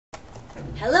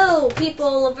Hello,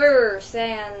 people of Earth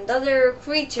and other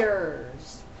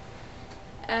creatures.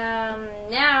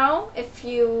 Now, if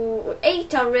you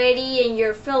ate already and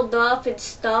you're filled up and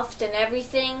stuffed and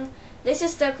everything, this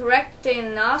is the correct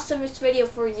and awesomest video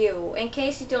for you, in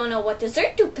case you don't know what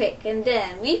dessert to pick. And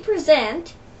then we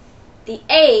present the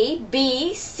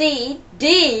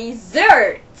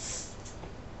ABCDesserts.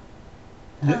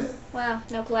 Wow,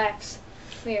 no claps.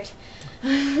 Weird.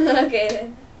 Okay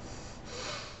then.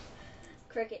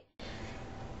 Cricket.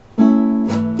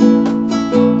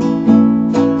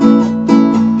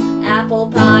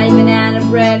 Apple pie, banana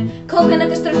bread, coconut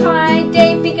custard pie,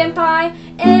 date pecan pie,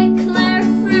 eclair,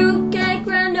 fruit cake,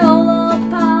 granola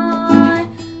pie,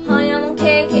 honey almond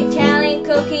cake, Italian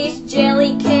cookies,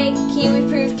 jelly cake, kiwi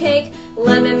fruit cake,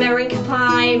 lemon meringue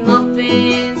pie,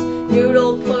 muffins,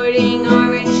 noodle pudding,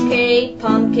 orange cake,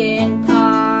 pumpkin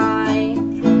pie,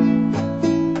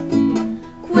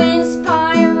 quince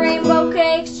pie, rainbow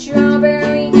cake,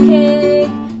 strawberry cake,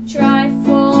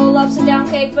 trifle, upside down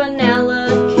cake, vanilla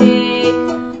cake,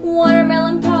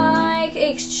 watermelon pie,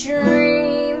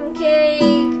 extreme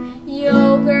cake,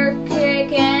 yogurt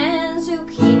cake, and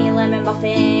zucchini lemon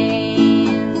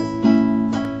muffins.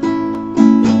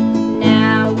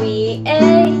 Now we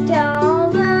ate all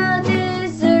the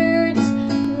desserts.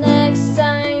 Next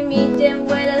time eat them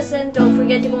with us, and don't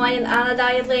forget to go on a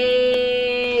diet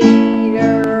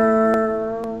later.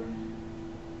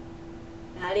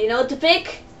 How do you know what to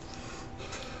pick?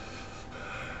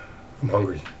 I'm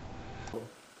hungry.